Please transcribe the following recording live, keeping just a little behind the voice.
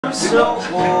So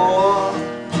warm.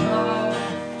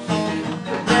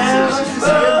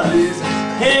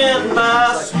 In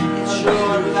my sweet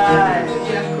short life.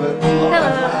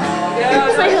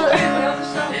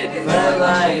 Felt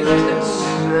like this.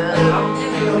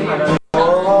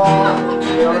 Oh,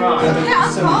 you're right. Yeah,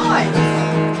 I'm fine.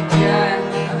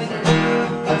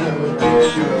 I don't know what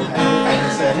to do.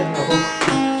 I said it.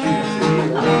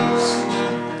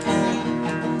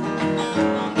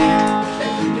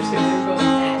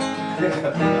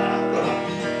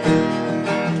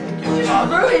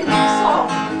 Ruined the song.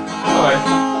 Sorry.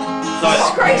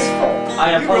 Disgraceful.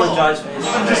 I apologise for his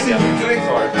I'm just thinking drink.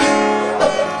 Sorry.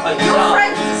 Your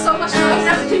friends are so much nicer.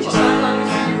 Never teach us sign language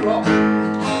than you rock.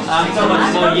 He's so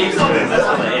much more used to it, that's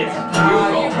what it is. You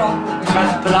rock. I've had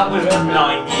to put up with it for 9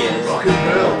 years. Rock and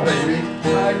roll, baby.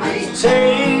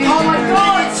 Take Oh my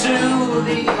God! me to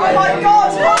the Oh my God!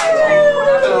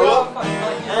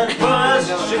 and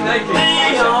push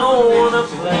me on a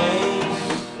plane.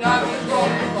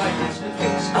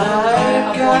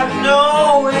 I've got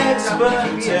no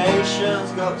expectations.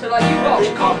 So like you rock,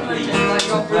 compliment it, like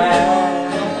rock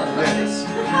Yes.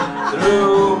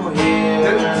 Through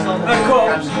here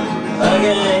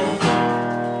again.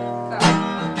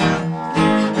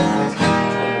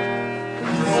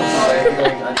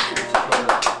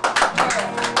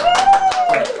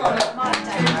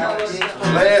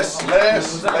 Less.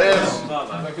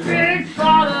 Big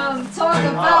bottom, talk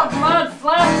about mud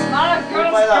flaps, not a good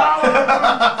scholar.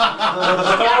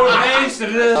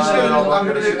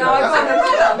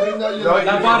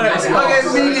 Okay,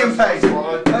 medium pace.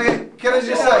 Okay, can I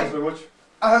just say,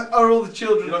 are all the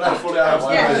children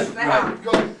Yes, they have.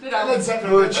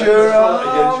 Put your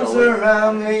arms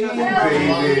around me,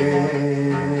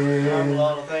 baby.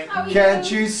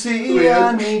 Can't you see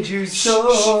I need you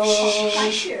so?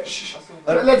 Thank you.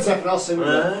 Led Zeppelin, I'll sing with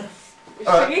you.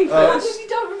 Singing first. You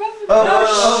don't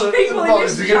remember. People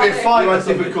Is there going to be a fight? I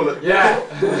think we call it. Yeah.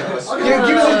 Give us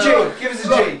a G. Give us a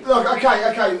G. Look,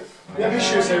 okay. We have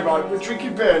issues here, right? We're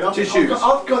drinking beer and I've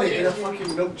got it in a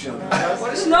fucking milk jug.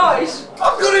 Well, it's nice.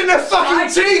 I've got it in a fucking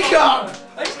teacup!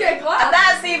 I just get a glass. And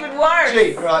that's even worse.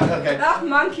 G, right, okay. That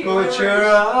monkey. Put your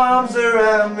arms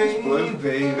around me,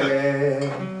 baby.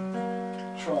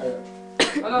 Try it.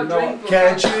 I don't drink.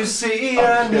 Can't you see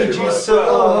I need you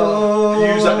so?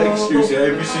 Use that excuse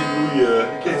every single year.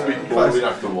 It gets a bit boring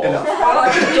after a while. I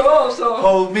like the door, so.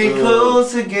 Hold me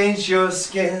close against your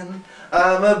skin.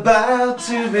 I'm about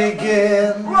to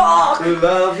begin Rock!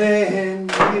 loving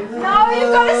you. No,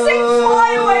 you've got to sing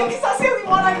Fly Away, because that's the only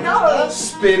one I know.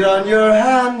 Spit on your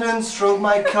hand and stroke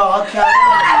my cock.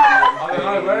 I don't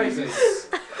know, where is this?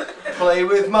 Play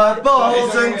with my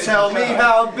balls and tell me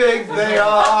how big they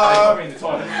are.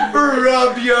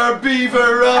 Rub your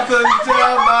beaver up and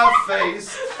down my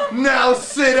face. Now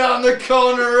sit on the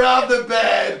corner of the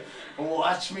bed and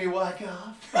watch me whack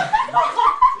off.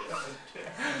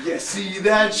 You see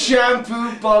that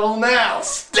shampoo bottle now?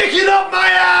 Stick it up my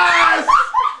ass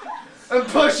and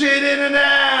push it in and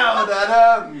out at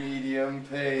a medium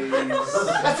pace.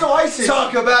 That's Oasis.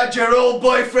 Talk about your old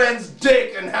boyfriend's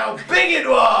dick and how big it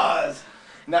was.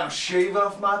 Now shave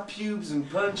off my pubes and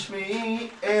punch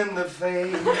me in the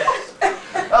face.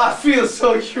 I feel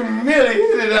so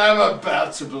humiliated I'm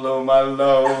about to blow my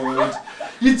load.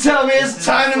 You tell me it's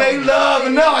time to make love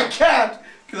and no I can't,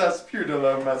 because I spewed all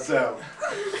over myself.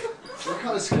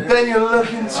 Then you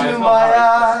look into my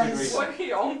eyes What are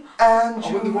you on? and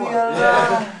you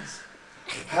realize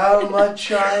how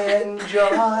much I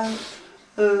enjoy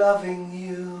loving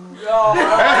you.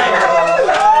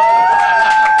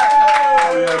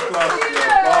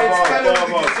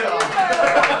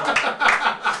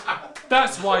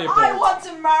 That's why you're I want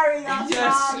to marry that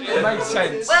Yes, man. it makes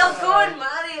sense. Well, go on,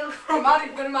 Mario. I'm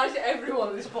going to marry everyone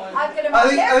at this point. I'm going to I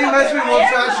marry think most people want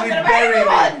to actually bury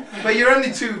everyone. me, but you're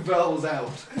only 2 vowels out.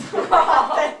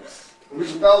 Which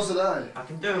vowels are they? I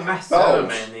can do a mass Oh.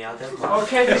 ceremony, I don't mind.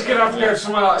 Okay, he's gonna have to go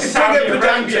somewhere like It's Saudi like a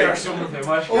Arabia or pedantic.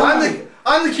 something.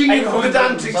 I'm the king of the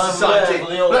pedantic Well, society.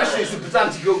 we all Well, actually, it's a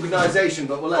pedantic organisation,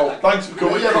 but we'll let that. Thanks for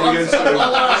coming. Yeah, but Again soon.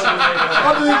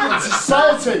 I'm in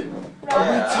society. And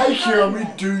we take you and we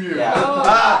do you.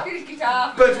 Ah, His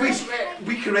guitar. but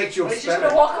we correct your He's just going to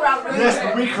spelling. walk around the room. Yes,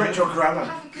 but we correct your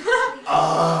grammar.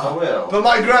 I will. But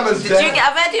my grammar's Did you dead.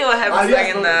 get a video of him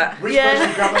singing that? Which version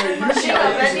of grammar are you using? Yeah,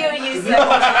 a video you Is it said. the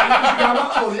English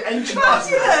grammar or the ancient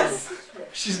grammar?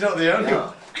 She's not the only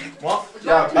one. What?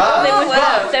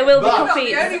 There will be But- copies.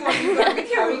 The only one who's got a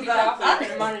video of that.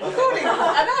 Recording.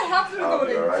 And I have the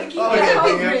recording. Thinking Okay, you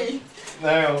okay. me.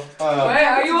 No. Wait,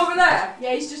 are you over there?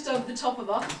 Yeah, he's just over the top of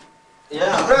us. Yeah.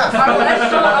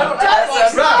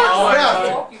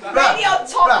 Maybe on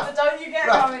top, but don't you get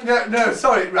going? No,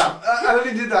 sorry, Raph. I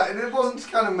only did that, and it wasn't to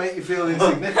kind of make you feel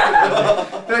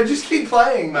insignificant. No, just keep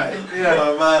playing, mate. Yeah.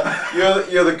 Oh man,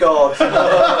 you're the god.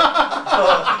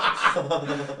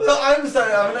 Look, I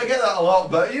understand. I mean, I get that a lot,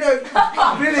 but you know,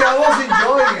 really, I was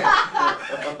enjoying it.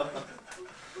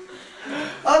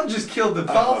 I've just killed the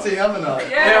party, haven't I?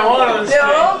 Yeah, one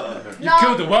No. You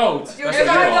killed the world. You're That's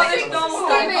going what on you this are. normal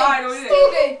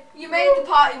Stevie, you made the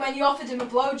party when you offered him a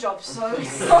blowjob, so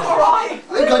it's alright.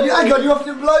 I got you offered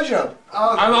a blowjob.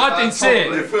 I didn't see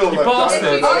it. You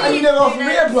bastard. And you never offered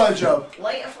me a blowjob.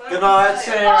 Good night.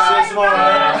 See you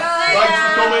tomorrow. Thanks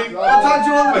for coming. What time do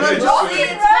you want the blowjob? See you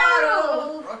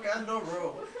tomorrow. Rock and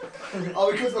roll.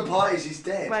 Oh, because of the parties, he's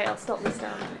dead. Right, I'll stop this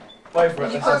now. Wait for it.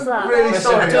 What's that? Really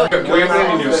sorry. Can we have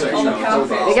any new section?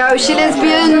 There you go, she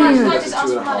lesbian. I just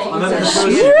asked for money.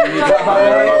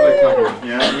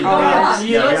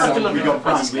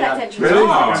 Really?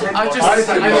 I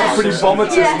got pretty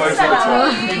vomitous most of the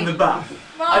time. In the bath.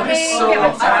 I just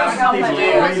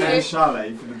saw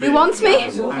Who wants me?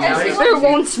 Who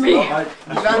wants me?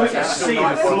 See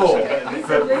the floor.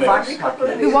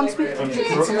 Who wants me?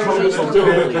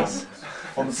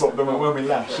 On the top, when we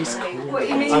left.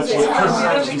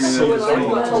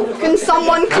 Can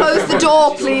someone close the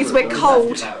door, please? We're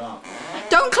cold.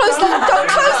 Don't close the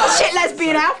shit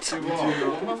lesbian out.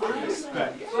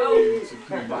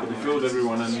 We filled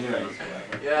everyone in here.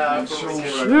 Yeah,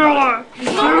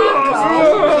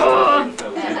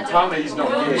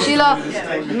 Sheila,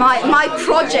 my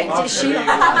project is Sheila.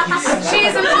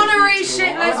 She's an honorary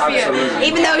shit lesbian.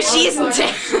 Even though she isn't.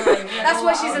 That's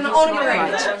why she's an honorary.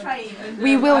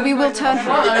 We will turn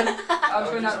her.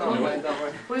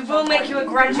 We will make you a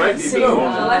graduate soon.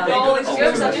 Like all these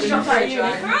jokes I just dropped out of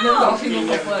uni.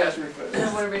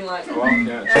 That would have been like.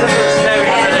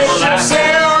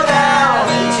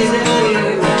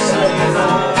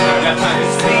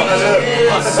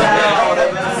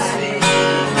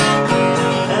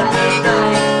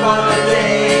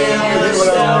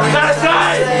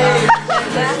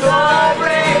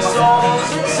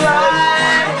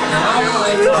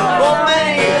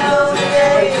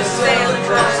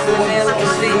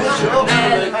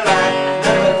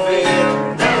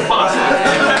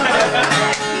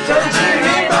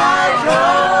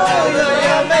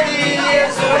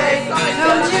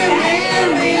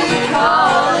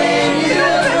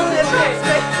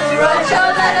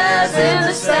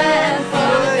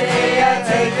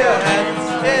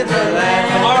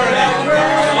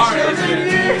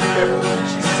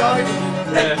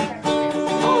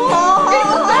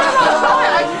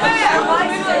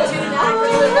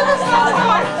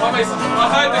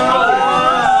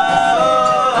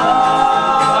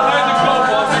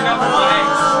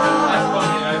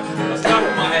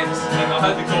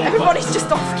 Everybody's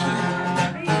just off key.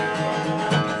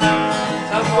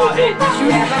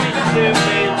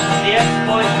 The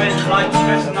ex-boyfriend's like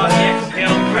dressing like the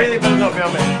ex-girlfriend. Really will not be on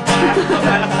me.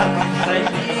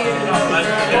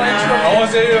 I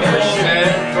was here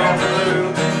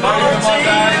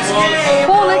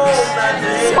Horlicks.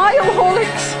 Smile,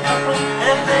 Horlicks.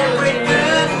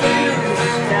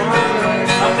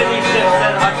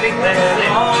 I think that's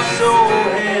it. Also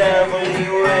heavily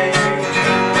weighed.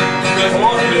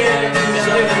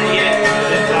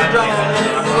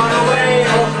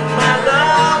 My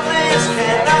love is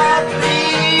cannot be.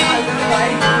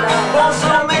 For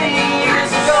so many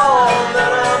years ago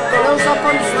that I'm going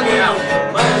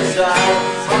my side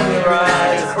on the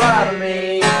rise, cry to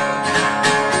me.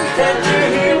 Can't you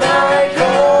hear my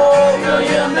call? Though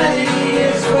you're many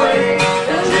years away.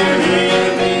 Can't you hear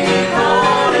me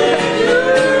calling you?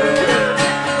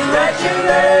 Write your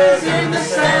letters in the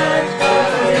sand. For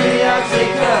me, I'll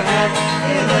take your hand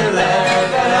in the land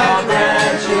that our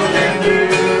grandchildren do.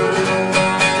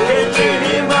 Can't you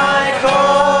hear my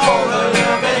call? Though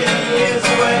you're many years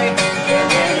away. Can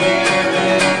you hear me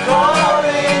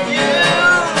calling you?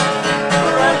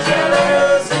 Write your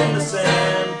letters in the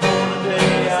sand. For the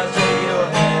day I'll take your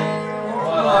hand.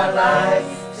 All my life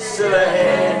still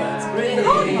ahead.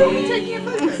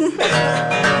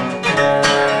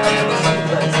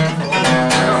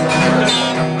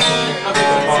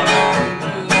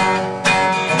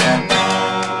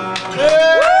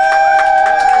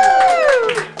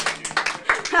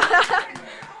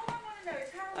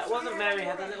 That wasn't Mary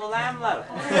had a little lamb loaf.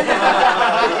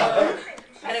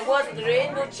 And it wasn't the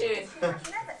rainbow tune.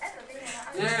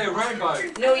 Yeah, rainbow.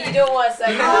 No, you don't want to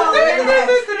say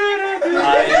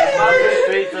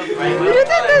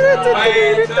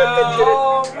Wait till